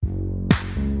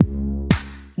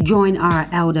Join our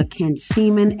elder Kent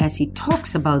Seaman as he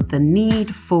talks about the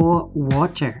need for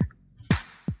water.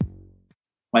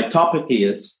 My topic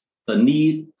is the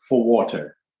need for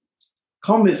water.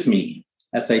 Come with me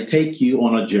as I take you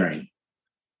on a journey.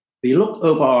 We look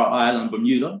over our island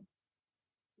Bermuda.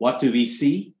 What do we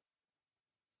see?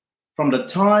 From the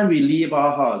time we leave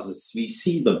our houses, we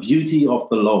see the beauty of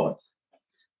the Lord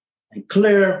and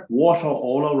clear water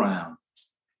all around.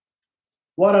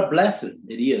 What a blessing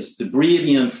it is to breathe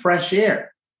in fresh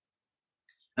air.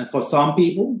 And for some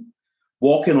people,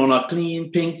 walking on our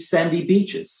clean, pink, sandy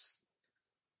beaches.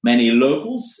 Many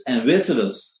locals and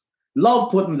visitors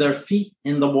love putting their feet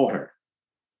in the water.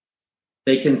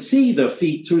 They can see their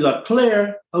feet through the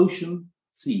clear ocean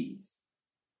seas.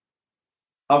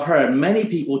 I've heard many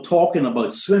people talking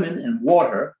about swimming in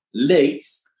water,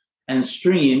 lakes, and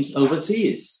streams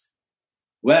overseas.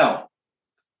 Well,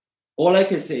 all I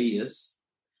can say is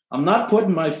I'm not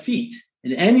putting my feet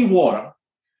in any water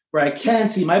where I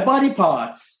can't see my body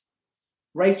parts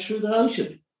right through the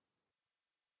ocean.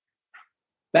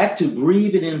 Back to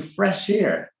breathing in fresh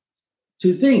air.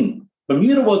 To think,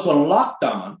 Bermuda was on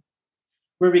lockdown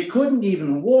where we couldn't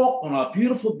even walk on our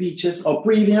beautiful beaches or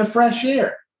breathe in fresh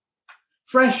air.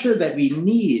 Fresh air that we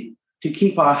need to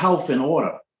keep our health in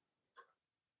order.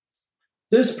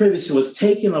 This privilege was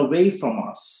taken away from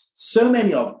us. So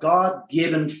many of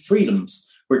God-given freedoms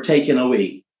were taken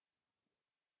away.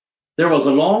 There was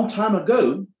a long time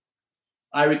ago,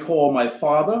 I recall my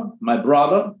father, my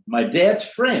brother, my dad's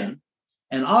friend,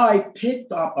 and I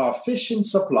picked up our fishing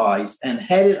supplies and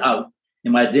headed out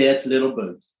in my dad's little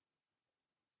boat.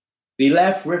 We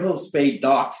left Riddles Bay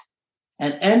Dock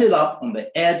and ended up on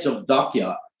the edge of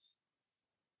dockyard.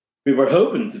 We were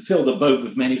hoping to fill the boat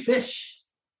with many fish.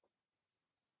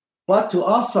 But to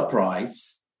our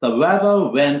surprise, the weather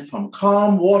went from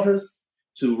calm waters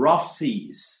to rough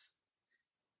seas.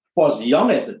 I was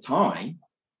young at the time,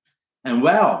 and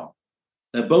well,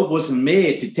 the boat wasn't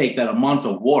made to take that amount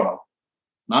of water,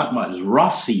 not much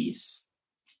rough seas.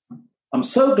 I'm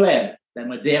so glad that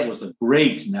my dad was a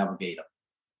great navigator.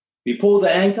 We pulled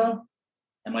the anchor,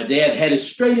 and my dad headed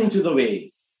straight into the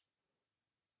waves.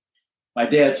 My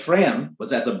dad's friend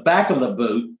was at the back of the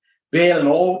boat, bailing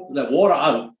all the water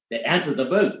out that entered the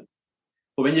boat.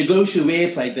 But when you go through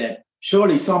waves like that,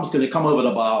 surely someone's going to come over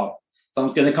the bow,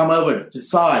 someone's going to come over to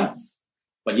sides.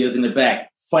 But he was in the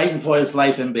back, fighting for his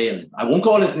life and bailing. I won't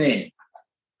call his name.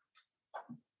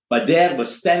 My dad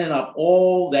was standing up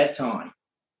all that time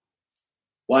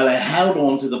while I held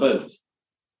on to the boat.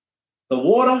 The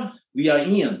water we are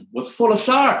in was full of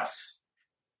sharks.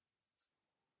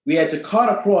 We had to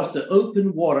cut across the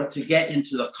open water to get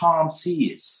into the calm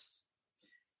seas.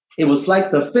 It was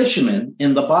like the fishermen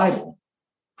in the Bible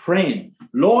praying,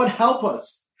 Lord, help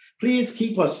us. Please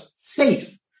keep us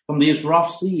safe from these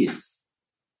rough seas.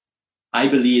 I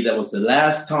believe that was the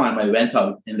last time I went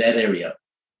out in that area.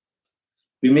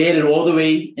 We made it all the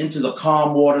way into the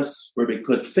calm waters where we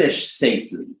could fish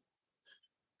safely.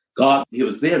 God, he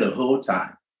was there the whole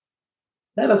time.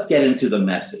 Let us get into the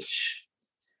message.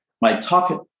 My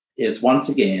topic is once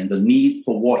again the need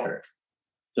for water.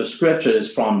 The scripture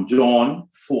is from John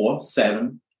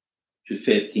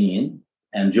 4:7-15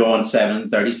 and John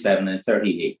 7:37 and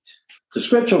 38. The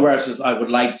scripture verses I would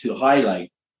like to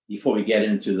highlight before we get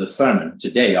into the sermon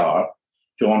today are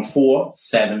John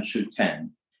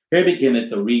 4:7-10. Here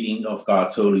beginneth the reading of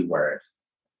God's holy word.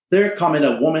 There cometh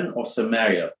a woman of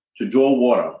Samaria to draw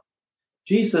water.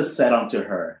 Jesus said unto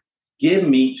her, Give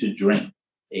me to drink.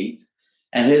 8.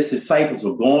 And his disciples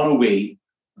were gone away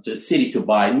to the city to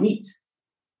buy meat.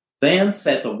 Then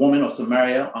said the woman of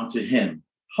Samaria unto him,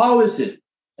 How is it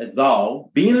that thou,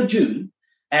 being a Jew,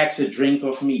 ask a drink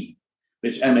of me,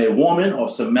 which am a woman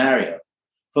of Samaria?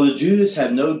 For the Jews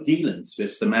have no dealings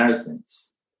with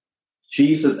Samaritans.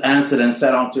 Jesus answered and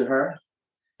said unto her,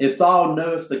 If thou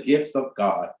knowest the gift of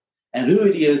God, and who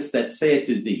it is that saith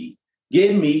to thee,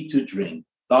 Give me to drink,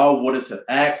 thou wouldest have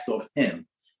asked of him,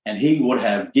 and he would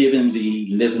have given thee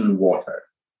living water.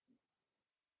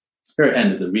 Here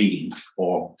ended the reading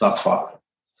for thus far.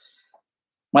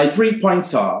 My 3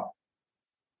 points are,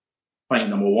 point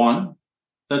number 1,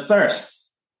 the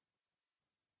thirst.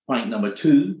 Point number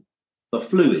 2, the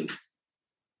fluid.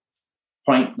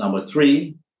 Point number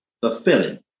 3, the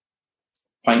filling.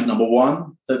 Point number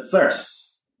 1, the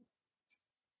thirst.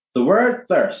 The word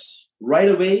thirst right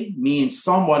away means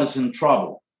someone is in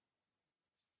trouble.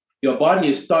 Your body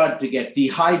is starting to get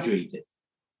dehydrated.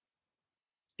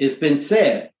 It's been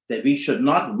said that we should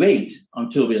not wait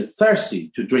until we're thirsty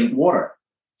to drink water.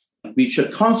 We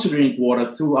should constantly drink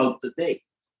water throughout the day.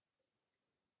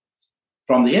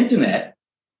 From the internet,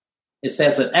 It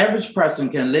says an average person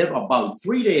can live about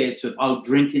 3 days without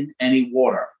drinking any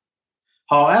water.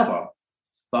 However,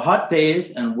 the hot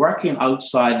days and working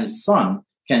outside in the sun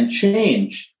can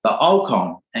change the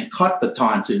outcome and cut the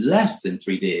time to less than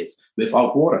 3 days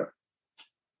without water.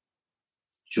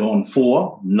 John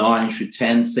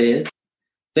 4:9-10 says,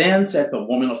 Then said the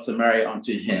woman of Samaria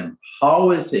unto him,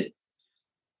 How is it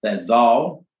that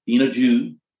thou, being a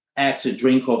Jew, ask a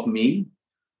drink of me,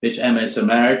 which am a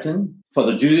Samaritan? For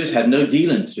the Jews had no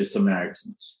dealings with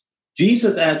Samaritans.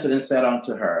 Jesus answered and said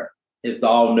unto her, If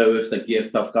thou knowest the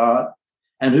gift of God,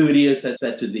 and who it is that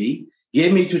said to thee,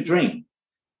 Give me to drink,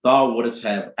 thou wouldst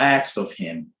have asked of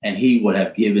him, and he would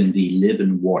have given thee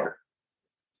living water.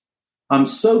 I'm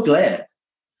so glad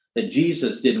that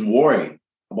Jesus didn't worry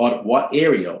about what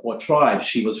area or tribe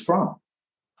she was from.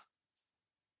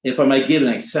 If I may give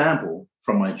an example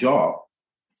from my job,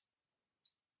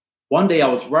 one day I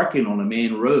was working on a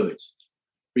main road,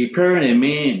 repairing a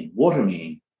main water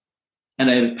main, and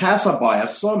a passerby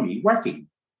saw me working.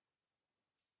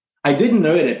 I didn't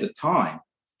know it at the time,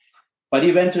 but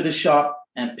he went to the shop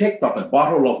and picked up a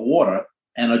bottle of water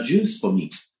and a juice for me.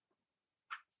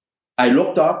 I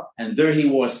looked up, and there he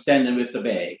was standing with the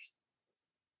bag.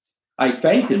 I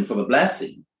thanked him for the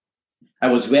blessing. I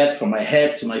was wet from my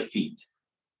head to my feet.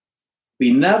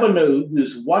 We never know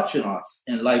who's watching us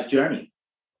in life journey.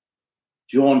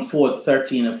 John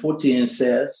 4:13-14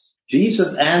 says,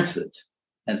 Jesus answered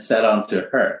and said unto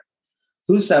her,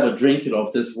 Whosoever drinketh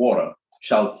of this water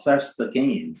shall thirst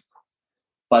again.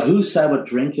 But whosoever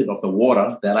drinketh of the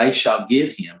water that I shall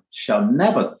give him shall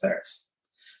never thirst.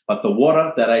 But the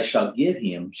water that I shall give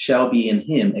him shall be in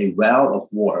him a well of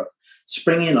water,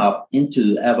 springing up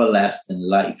into everlasting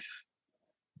life.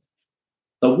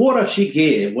 The water she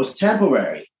gave was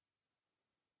temporary.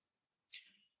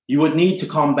 You would need to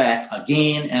come back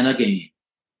again and again.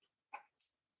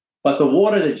 But the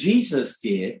water that Jesus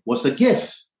gave was a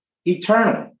gift,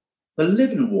 eternal, the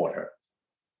living water.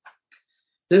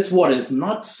 This water is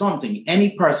not something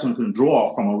any person can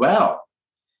draw from a well,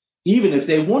 even if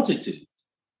they wanted to.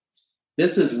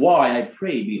 This is why I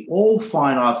pray we all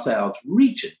find ourselves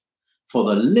reaching for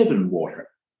the living water.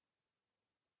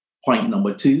 Point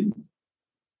number 2,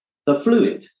 the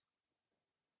fluid.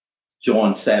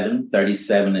 John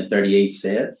 7:37-38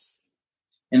 says,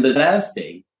 In the last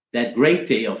day, that great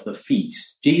day of the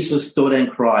feast, Jesus stood and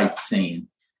cried, saying,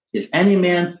 If any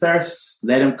man thirsts,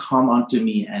 let him come unto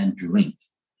me and drink.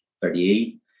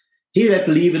 38, He that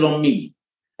believeth on me,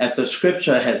 as the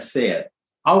scripture has said,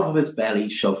 out of his belly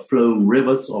shall flow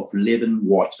rivers of living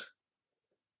water.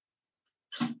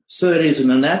 So it is in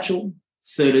the natural,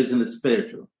 so it is in the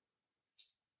spiritual.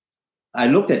 I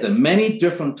looked at the many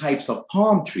different types of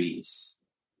palm trees.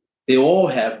 They all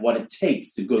have what it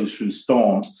takes to go through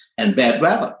storms and bad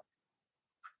weather.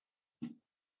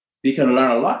 We can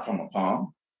learn a lot from a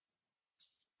palm.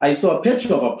 I saw a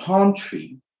picture of a palm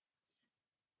tree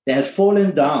that had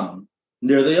fallen down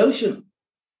near the ocean.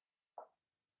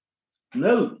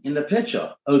 Note in the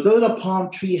picture, although the palm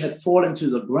tree had fallen to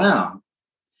the ground,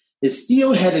 it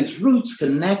still had its roots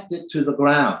connected to the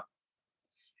ground,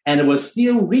 and it was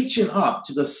still reaching up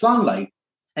to the sunlight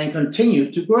and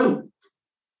continued to grow.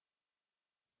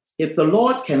 If the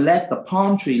Lord can let the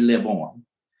palm tree live on,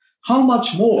 how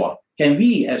much more can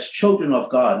we as children of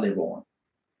God live on?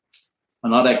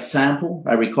 Another example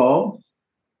I recall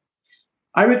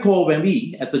when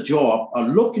we at the job are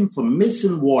looking for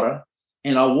missing water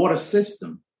in our water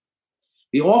system,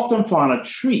 we often find a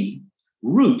tree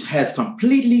root has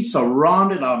completely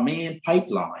surrounded our main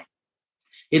pipeline.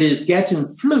 It is getting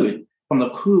fluid from the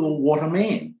cool water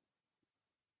main.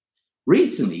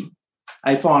 Recently,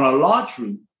 I found a large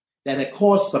root that had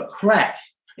caused a crack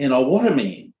in our water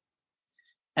main.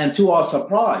 And to our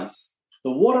surprise,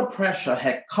 the water pressure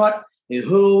had cut a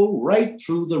hole right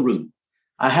through the root.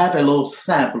 I have a little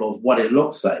sample of what it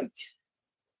looks like.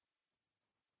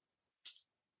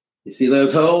 You see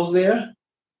those holes there?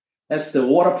 That's the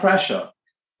water pressure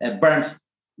that burnt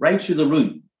right through the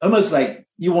root. Almost like,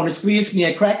 you want to squeeze me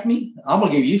and crack me? I'm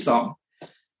going to give you something.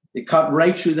 It cut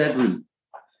right through that root.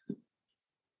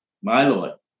 My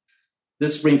Lord.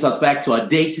 This brings us back to our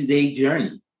day-to-day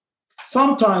journey.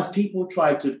 Sometimes people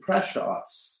try to pressure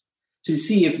us to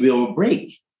see if we'll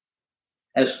break.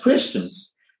 As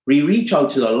Christians, we reach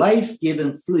out to the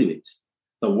life-giving fluid,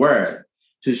 the Word,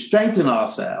 to strengthen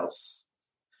ourselves.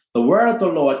 The Word of the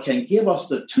Lord can give us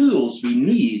the tools we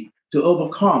need to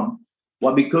overcome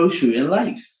what we go through in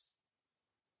life.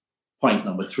 Point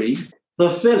number 3, the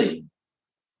filling.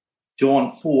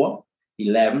 John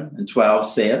 4:11-12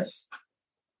 says,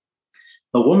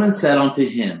 The woman said unto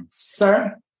him,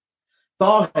 Sir,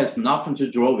 thou hast nothing to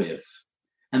draw with,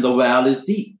 and the well is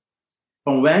deep,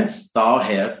 from whence thou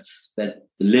hast that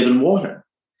living water.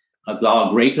 Art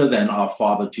thou greater than our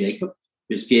father Jacob,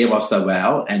 which gave us the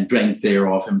well, and drank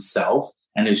thereof himself,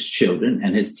 and his children,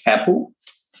 and his cattle?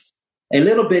 A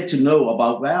little bit to know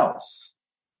about wells.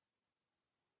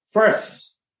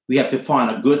 First, we have to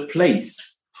find a good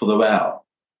place for the well.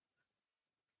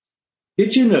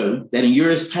 Did you know that in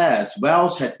years past,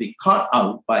 wells had to be cut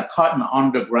out by cutting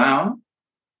underground?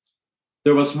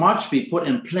 There was much to be put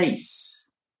in place.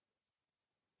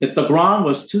 If the ground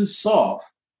was too soft,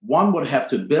 one would have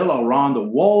to build around the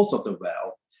walls of the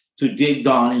well to dig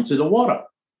down into the water.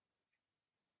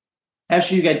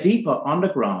 As you get deeper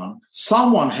underground,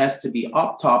 someone has to be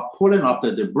up top pulling up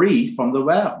the debris from the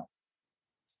well.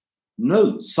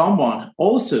 Note, someone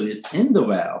also is in the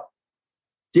well,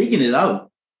 digging it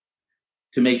out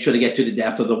to make sure to get to the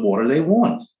depth of the water they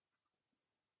want.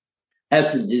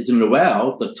 As it is in the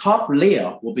well, the top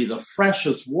layer will be the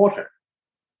freshest water.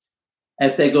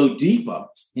 As they go deeper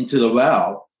into the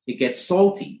well, it gets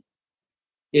salty.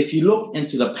 If you look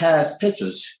into the past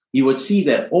pictures, you would see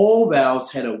that all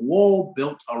wells had a wall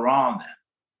built around them.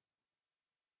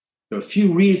 There are a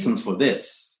few reasons for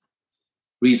this.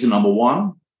 Reason number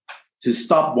one, to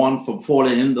stop one from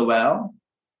falling in the well.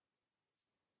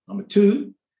 Number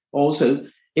two, also,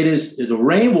 the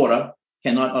rainwater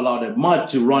cannot allow the mud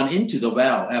to run into the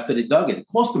well after they dug it. It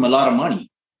cost them a lot of money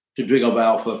to dig a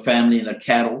well for a family and a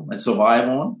cattle and survive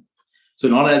on. So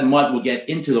none of that mud will get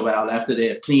into the well after they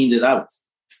have cleaned it out.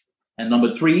 And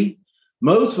number three,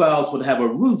 most wells would have a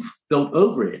roof built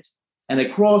over it and a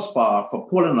crossbar for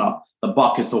pulling up the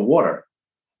buckets of water.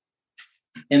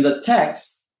 In the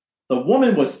text, the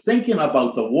woman was thinking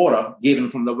about the water given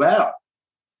from the well.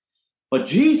 But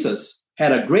Jesus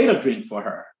had a greater drink for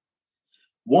her,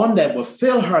 one that would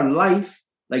fill her life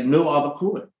like no other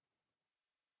could.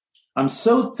 I'm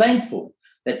so thankful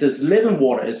that this living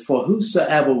water is for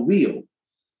whosoever will,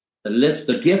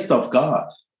 the gift of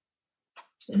God.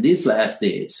 In these last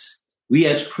days, we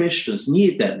as Christians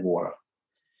need that water,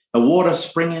 the water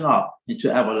springing up into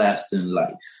everlasting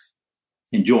life.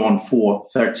 In John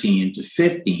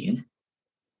 4:13-15,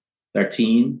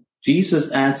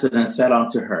 Jesus answered and said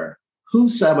unto her,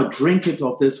 Whosoever drinketh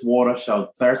of this water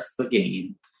shall thirst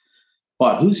again,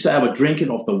 but whosoever drinketh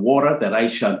of the water that I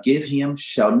shall give him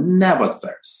shall never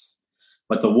thirst.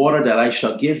 But the water that I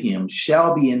shall give him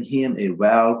shall be in him a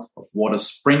well of water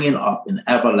springing up in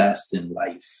everlasting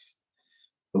life.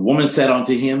 The woman said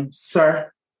unto him,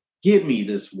 Sir, give me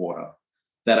this water,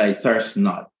 that I thirst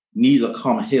not, neither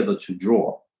come hither to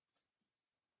draw.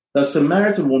 The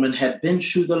Samaritan woman had been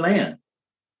through the land.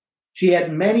 She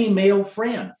had many male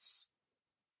friends.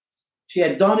 She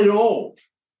had done it all,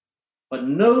 but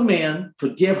no man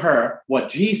could give her what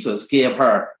Jesus gave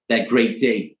her that great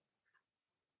day.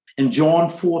 In John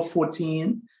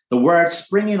 4:14, the word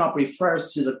springing up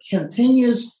refers to the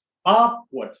continuous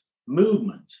upward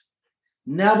movement,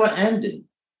 never ending,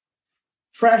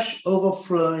 fresh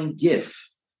overflowing gift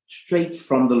straight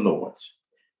from the Lord,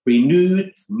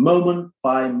 renewed moment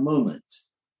by moment,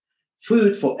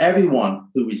 food for everyone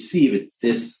who receiveth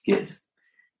this gift.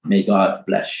 May God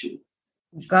bless you.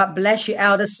 God bless you,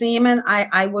 Elder Seaman.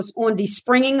 I was on the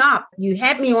springing up. You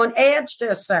had me on edge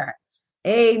there, sir.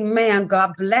 Amen.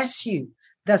 God bless you.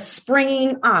 The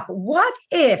springing up. What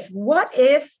if,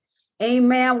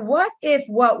 amen, what if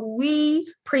what we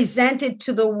presented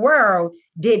to the world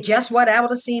did just what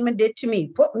Elder Seaman did to me?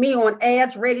 Put me on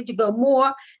edge, ready to go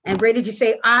more and ready to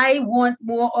say, I want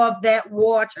more of that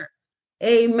water.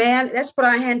 Amen. Let's put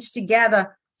our hands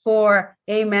together for,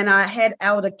 amen, our head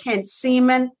Elder Kent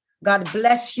Seaman. God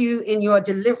bless you in your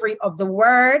delivery of the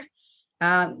word.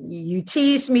 You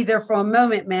teased me there for a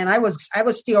moment, man. I was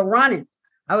still running.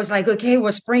 I was like, okay,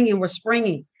 we're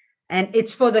springing. And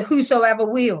it's for the whosoever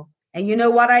will. And you know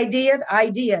what I did?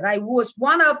 I was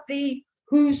one of the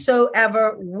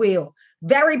whosoever will.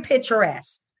 Very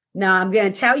picturesque. Now, I'm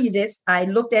going to tell you this. I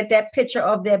looked at that picture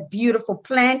of that beautiful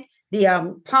plant,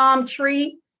 the palm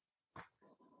tree.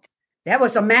 That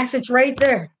was a message right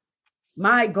there.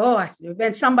 My God,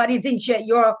 when somebody thinks that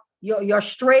you're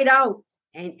straight out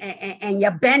and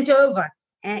you're bent over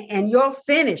and you're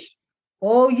finished,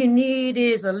 all you need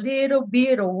is a little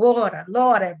bit of water.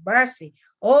 Lord have mercy.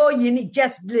 All you need,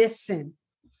 just listen.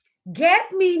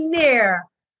 Get me near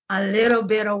a little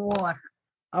bit of water.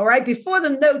 All right. Before the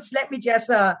notes, let me just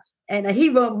and he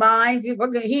won't mind. He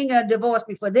ain't gonna divorce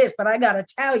me for this, but I gotta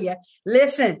tell you,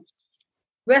 listen.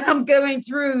 When I'm going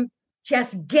through,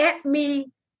 just get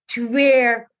me to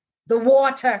where the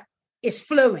water is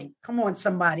flowing. Come on,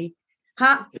 somebody.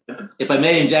 Huh? If I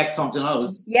may inject something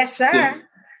else. Yes, sir.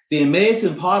 The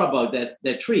amazing part about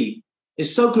that tree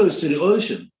is so close to the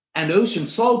ocean, and the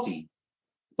ocean's salty,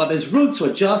 but its roots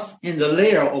were just in the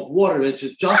layer of water which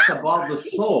is just above the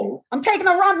soil. I'm taking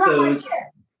a run right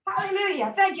here.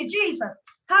 Hallelujah. Thank you, Jesus.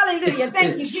 Hallelujah.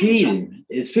 Thank you, Jesus.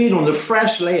 It's feeding on the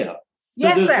fresh layer. So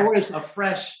yes, there's always a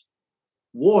fresh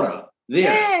water there.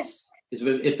 Yes.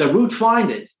 If the root find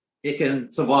it, it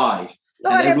can survive.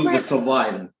 Lord, and that root was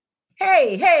surviving.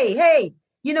 Hey.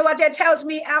 You know what that tells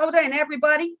me, Alda and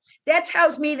everybody? That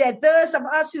tells me that those of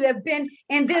us who have been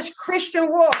in this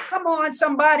Christian walk, come on,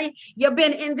 somebody, you've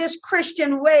been in this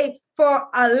Christian way for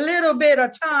a little bit of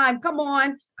time. Come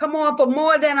on, for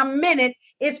more than a minute.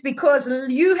 It's because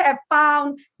you have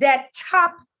found that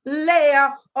top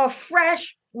layer of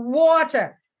fresh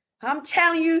water. I'm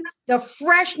telling you, the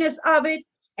freshness of it,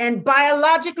 and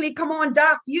biologically, come on,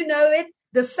 Doc, you know it.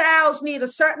 The sows need a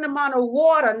certain amount of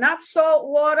water, not salt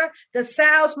water. The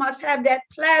sows must have that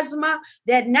plasma,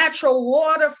 that natural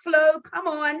water flow, come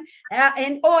on,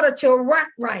 in order to rock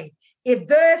right. If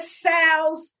those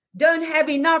sows don't have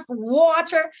enough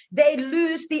water, they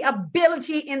lose the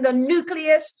ability in the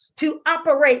nucleus to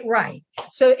operate right.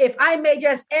 So if I may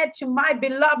just add to my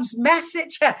beloved's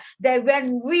message, that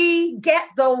when we get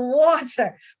the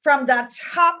water from the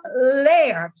top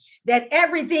layer, that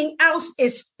everything else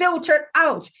is filtered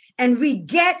out, and we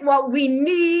get what we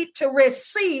need to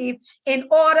receive in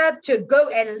order to go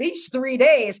at least 3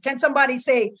 days. Can somebody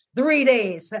say 3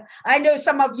 days? I know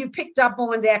some of you picked up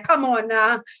on that. Come on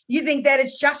now. You think that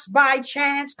it's just by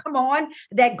chance? Come on.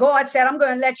 That God said, I'm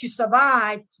going to let you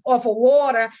survive off of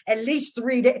water at least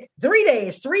 3 days. 3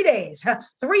 days, 3 days,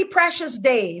 3 precious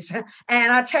days.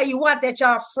 And I tell you what, that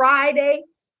y'all Friday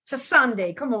to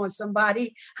Sunday. Come on,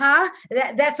 somebody.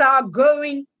 That's our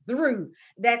going through.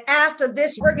 That after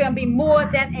this, we're going to be more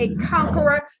than a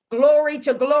conqueror. Glory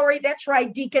to glory. That's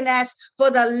right, Deaconess,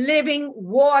 for the living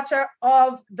water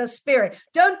of the Spirit.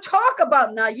 Don't talk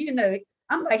about now, you know,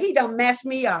 I'm like, he don't mess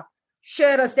me up.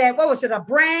 Showed us that, what was it, a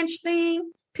branch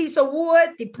thing? Piece of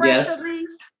wood, the pressure thing?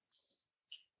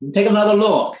 Take another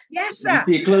look. Yes, sir.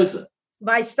 See it closer.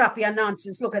 Bye, stop your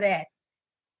nonsense. Look at that.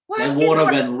 That water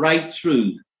went right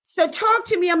through. So talk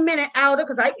to me a minute, Alda,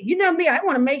 because you know me, I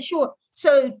want to make sure.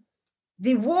 So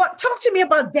the water, talk to me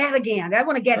about that again. I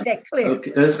want to get that clear.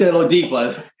 Okay, let's get a little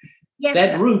deeper. Yes,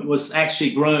 that sir. root was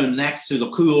actually grown next to the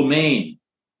cool main.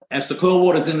 As the cool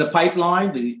water's in the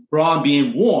pipeline, the ground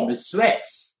being warm, it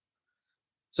sweats.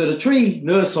 So the tree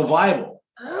knows survival.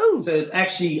 Oh. So it's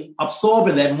actually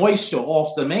absorbing that moisture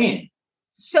off the main.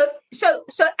 So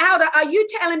Alda, are you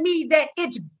telling me that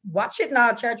it's, watch it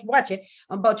now, church, watch it.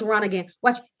 I'm about to run again.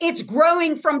 Watch, it's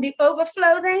growing from the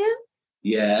overflow then?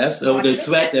 Yes, so the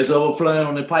sweat that's overflowing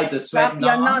on the pipe, the sweat. Stop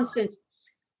your nonsense.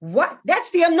 What?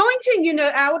 That's the anointing, you know,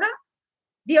 Alda.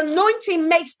 The anointing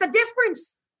makes the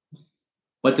difference.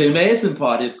 But the amazing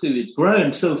part is, too, it's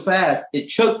growing so fast, it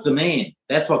choked the main.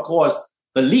 That's what caused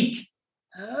the leak.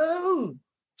 Oh.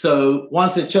 So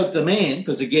once it choked the main,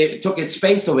 because it took its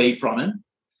space away from him.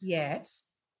 Yes.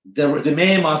 The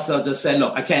man must have just said,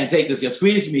 look, I can't take this. You're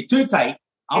squeezing me too tight.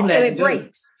 So it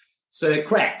breaks. So it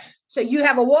cracked. So you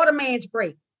have a waterman's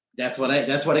break. That's what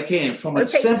it came from. A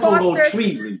simple little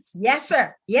tree root. Yes,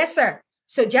 sir. Yes, sir.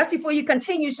 So just before you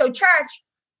continue, so church,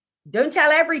 don't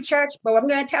tell every church, but I'm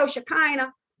going to tell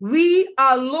Shekinah, we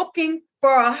are looking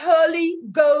for a Holy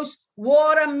Ghost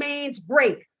waterman's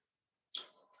break.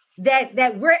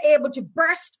 That we're able to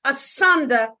burst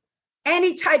asunder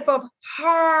any type of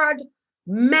hard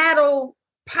metal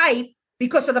pipe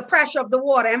because of the pressure of the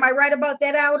water. Am I right about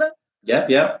that, Alda?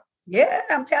 Yep. Yeah,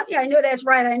 I'm telling you, I know that's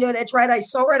right. I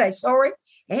saw it.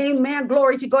 Amen.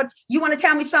 Glory to God. You want to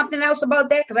tell me something else about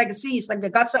that? Because I can see it's like they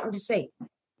got something to say.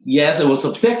 Yes, it was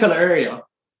a particular area.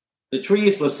 The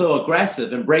trees were so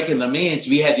aggressive in breaking the mains,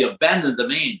 we had to abandon the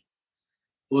main.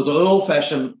 It was an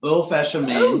old-fashioned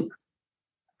main.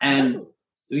 And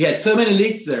we had so many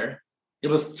leaks there, it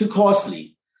was too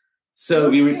costly.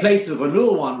 So we replaced it with a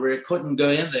new one where it couldn't go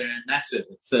in there and mess with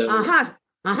it. So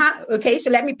Okay, so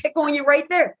let me pick on you right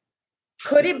there.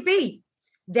 Could it be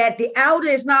that the Alda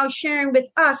is now sharing with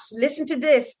us, listen to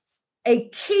this, a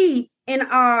key in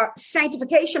our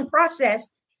sanctification process,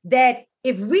 that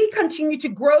if we continue to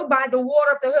grow by the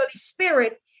water of the Holy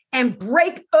Spirit and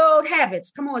break old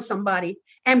habits, come on, somebody,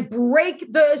 and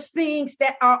break those things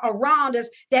that are around us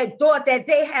that thought that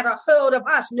they had a hold of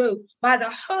us. No, by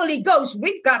the Holy Ghost,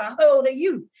 we've got a hold of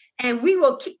you. And we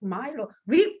will keep, my Lord,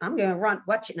 I'm going to run,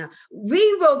 watch it now.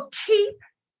 We will keep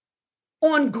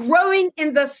on growing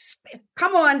in the,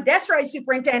 come on, that's right,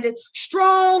 Superintendent.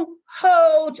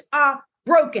 Strongholds are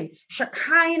broken.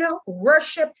 Shekinah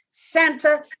Worship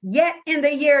Center, yet in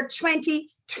the year 2020.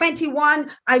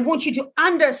 21, I want you to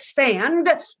understand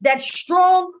that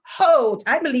strongholds.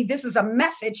 I believe this is a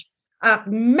message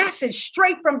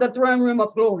straight from the throne room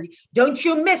of glory. Don't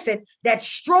you miss it. That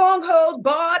stronghold,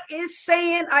 God is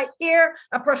saying, I hear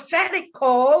a prophetic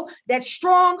call that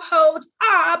strongholds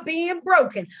are being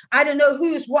broken. I don't know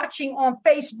who's watching on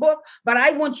Facebook, but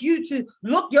I want you to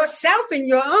look yourself in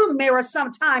your own mirror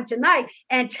sometime tonight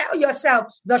and tell yourself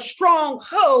the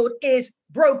stronghold is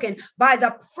broken by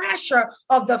the pressure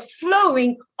of the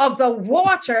flowing of the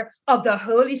water of the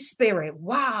Holy Spirit.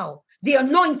 Wow. The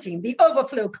anointing, the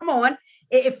overflow. Come on.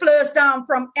 It flows down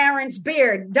from Aaron's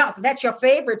beard. That's your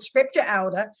favorite scripture,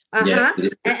 Elder. Yes,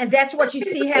 and that's what you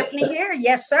see happening here.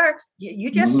 Yes, sir.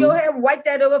 You just go ahead and wipe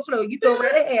that overflow. You go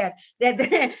right ahead. That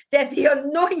the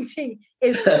anointing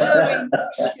is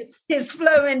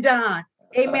flowing down.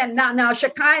 Amen. Now,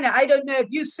 Shekinah, I don't know if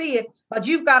you see it, but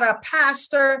you've got a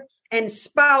pastor and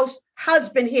spouse,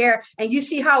 husband here, and you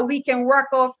see how we can work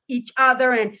off each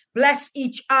other and bless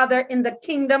each other in the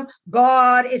kingdom.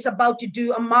 God is about to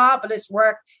do a marvelous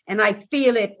work, and I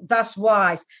feel it thus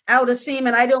wise. Elder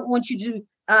Seaman, I don't want you to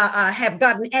have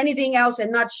gotten anything else and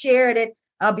not shared it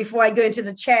before I go into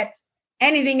the chat.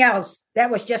 Anything else? That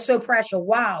was just so precious.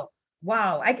 Wow.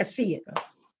 I can see it.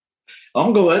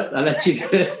 I'm good. I'll let you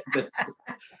go.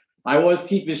 I always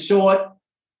keep it short,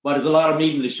 but there's a lot of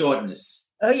meat in the shortness.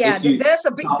 Oh, yeah. There's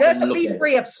a beef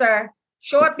ribs, sir.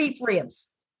 Short beef ribs.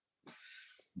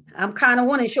 I'm kind of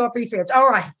wanting short beef ribs. All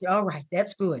right.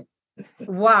 That's good.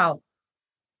 Wow.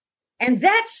 And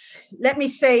let me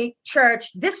say, church,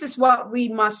 this is what we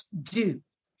must do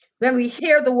when we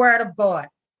hear the word of God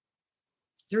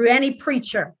through any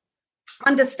preacher.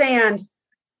 Understand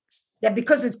that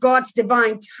because it's God's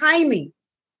divine timing,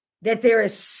 that there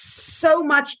is so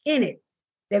much in it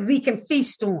that we can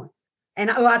feast on. And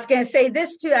I was going to say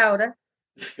this to Elder.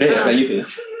 Yeah, you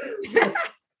can.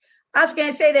 I was going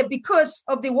to say that because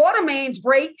of the water mains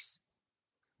breaks,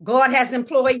 God has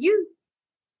employed you.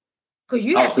 Because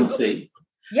you have to see.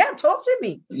 Yeah, talk to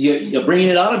me. You're bringing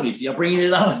it out of me. You're bringing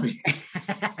it out of me.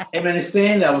 Amen. It's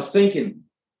saying that I was thinking,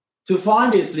 to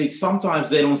find these leaks, sometimes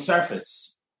they don't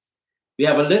surface. We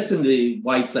have a listening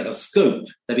device like a scope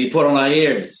that we put on our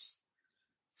ears.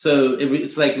 So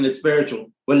it's like in the spiritual,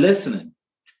 we're listening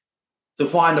to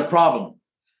find the problem.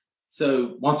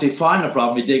 So once we find the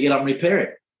problem, we dig it up and repair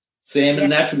it. Same in the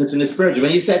natural and the spiritual.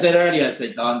 When you said that earlier, I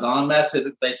said, Don, that's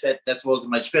it. They said that's what was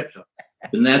in my scripture,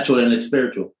 the natural and the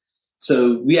spiritual.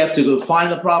 So we have to go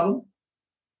find the problem.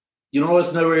 You don't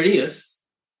always know where it is.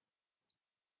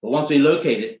 But once we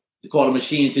locate it, we call a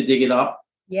machine to dig it up.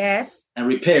 Yes. And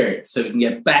repair it so we can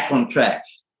get back on track.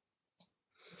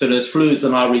 So those fluids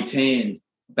are not retained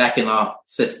back in our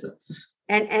system.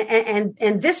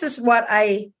 And this is what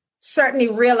I certainly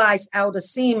realized, Elder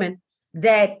Seaman,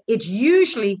 that it's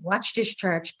usually, watch this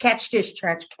church, catch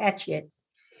it.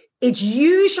 It's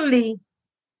usually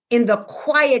in the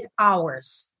quiet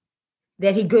hours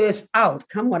that he goes out.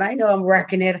 Come on, I know I'm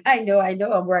working it. I know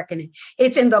I'm working it.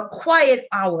 It's in the quiet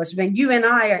hours when you and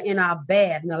I are in our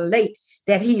bed in the late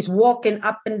that he's walking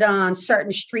up and down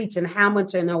certain streets in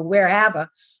Hamilton or wherever,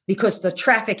 because the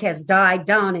traffic has died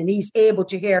down and he's able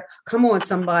to hear, come on,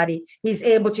 somebody, he's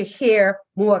able to hear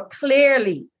more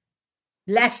clearly,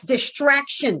 less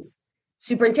distractions.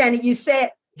 Superintendent, you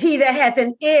said, he that hath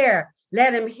an ear,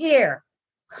 let him hear.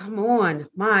 Come on,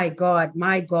 my God.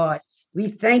 We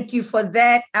thank you for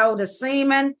that, Elder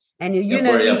Seaman. And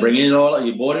you're bringing it all out.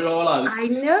 You brought it all out. I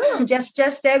know. I'm just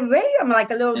that way. I'm like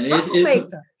a little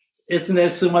troublemaker. Isn't there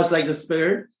so much like the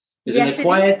Spirit? It's in the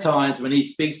quiet times when he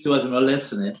speaks to us and we're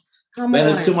listening. When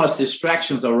there's too much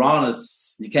distractions around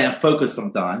us, you can't focus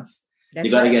sometimes. You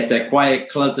got to get that quiet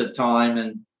closet time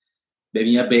and maybe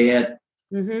in your bed.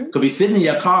 Could be sitting in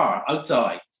your car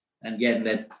outside and getting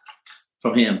it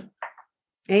from him.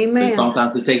 Amen. So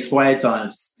sometimes it takes quiet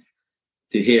times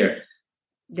to hear.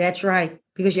 That's right.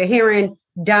 Because you're hearing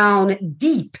down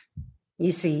deep,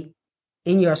 you see,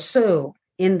 in your soul,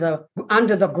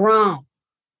 under the ground.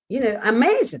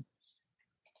 Amazing.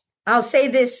 I'll say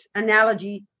this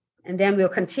analogy and then we'll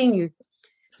continue.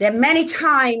 That many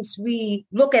times we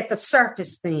look at the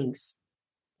surface things,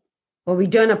 but we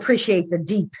don't appreciate the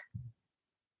deep.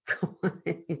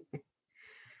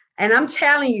 And I'm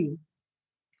telling you,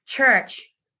 church,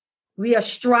 we are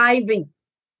striving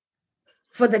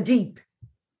for the deep.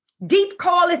 Deep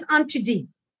calleth unto deep.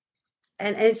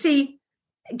 And see,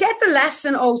 get the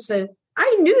lesson also.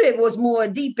 I knew it was more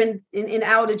deep in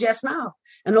Elder just now.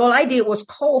 And all I did was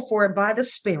call for it by the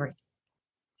Spirit.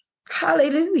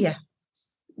 Hallelujah.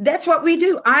 That's what we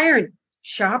do. Iron,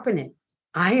 sharpen it.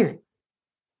 Iron.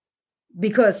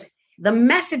 Because the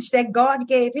message that God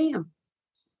gave him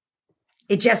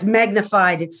it just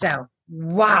magnified itself.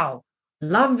 Wow.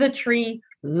 Love the tree.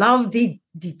 Love the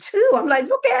two. I'm like,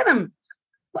 look at him.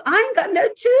 Well, I ain't got no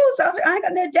tools. I ain't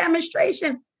got no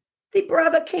demonstration. The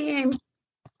brother came.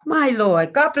 My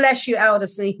Lord. God bless you, Elder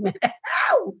Seaman.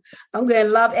 I'm going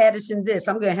to love Edison this.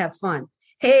 I'm going to have fun.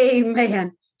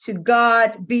 Amen. To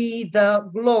God be the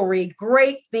glory.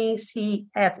 Great things he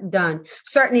hath done.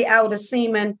 Certainly, Elder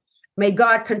Seaman, may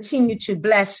God continue to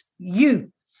bless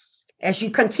you as you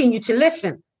continue to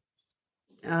listen.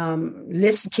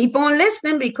 Keep on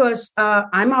listening, because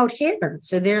I'm out here.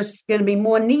 So there's going to be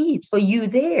more need for you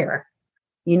there.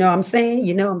 You know what I'm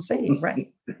saying?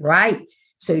 Right? Right.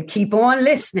 So keep on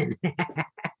listening.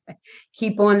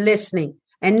 Keep on listening.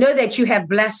 And know that you have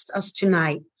blessed us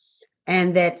tonight.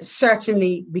 And that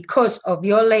certainly because of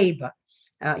your labor,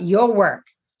 your work,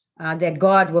 that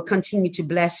God will continue to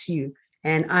bless you.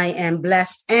 And I am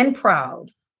blessed and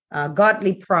proud,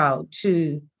 godly proud,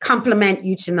 to compliment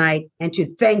you tonight and to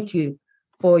thank you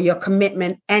for your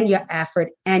commitment and your effort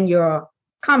and your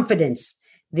confidence.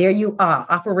 There you are,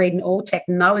 operating old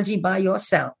technology by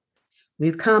yourself.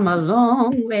 We've come a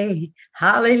long way.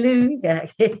 Hallelujah.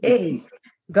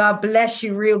 God bless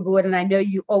you real good. And I know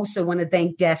you also want to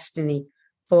thank Destiny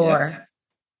for... Yes.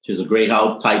 She was a great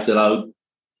help, typed it out.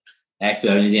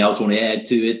 Actually, anything else I want to add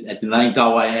to it? At the 9th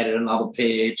hour, I added another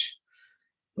page.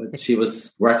 But she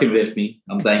was working with me.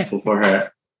 I'm thankful for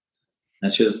her.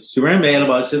 And she ran mad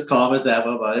about it. She was calm as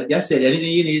ever about it. Yes, said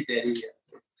anything you need, Daddy.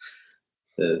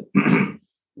 So,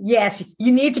 yes,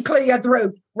 you need to clear your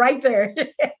throat right there.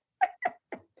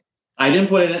 I didn't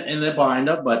put it in the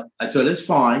binder, but I told her it's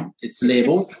fine. It's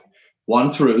labeled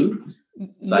 1 through. So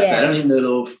yes. I said, I don't even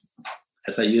know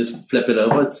as I flip it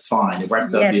over, it's fine. It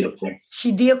worked out beautiful.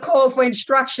 She did call for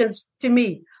instructions to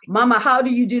me. Mama, how do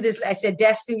you do this? I said,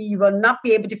 Destiny, you will not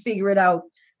be able to figure it out.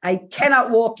 I cannot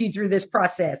walk you through this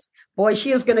process. Boy,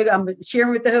 she was going to, I'm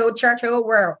sharing with the whole church, whole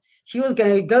world. She was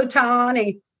going to go town,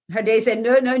 and her day said,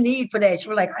 no need for that. She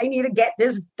was like, I need to get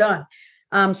this done.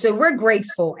 So we're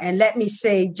grateful. And let me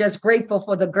say, just grateful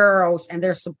for the girls and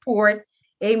their support.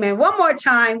 Amen. One more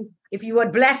time, if you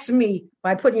would bless me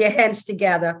by putting your hands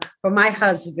together for my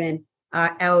husband,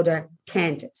 Elder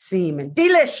Kent Seaman.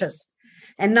 Delicious.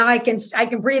 And now I can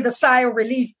breathe a sigh of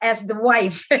relief as the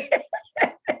wife.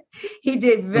 He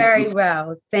did very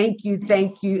well. Thank you.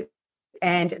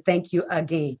 And thank you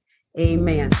again.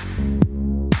 Amen.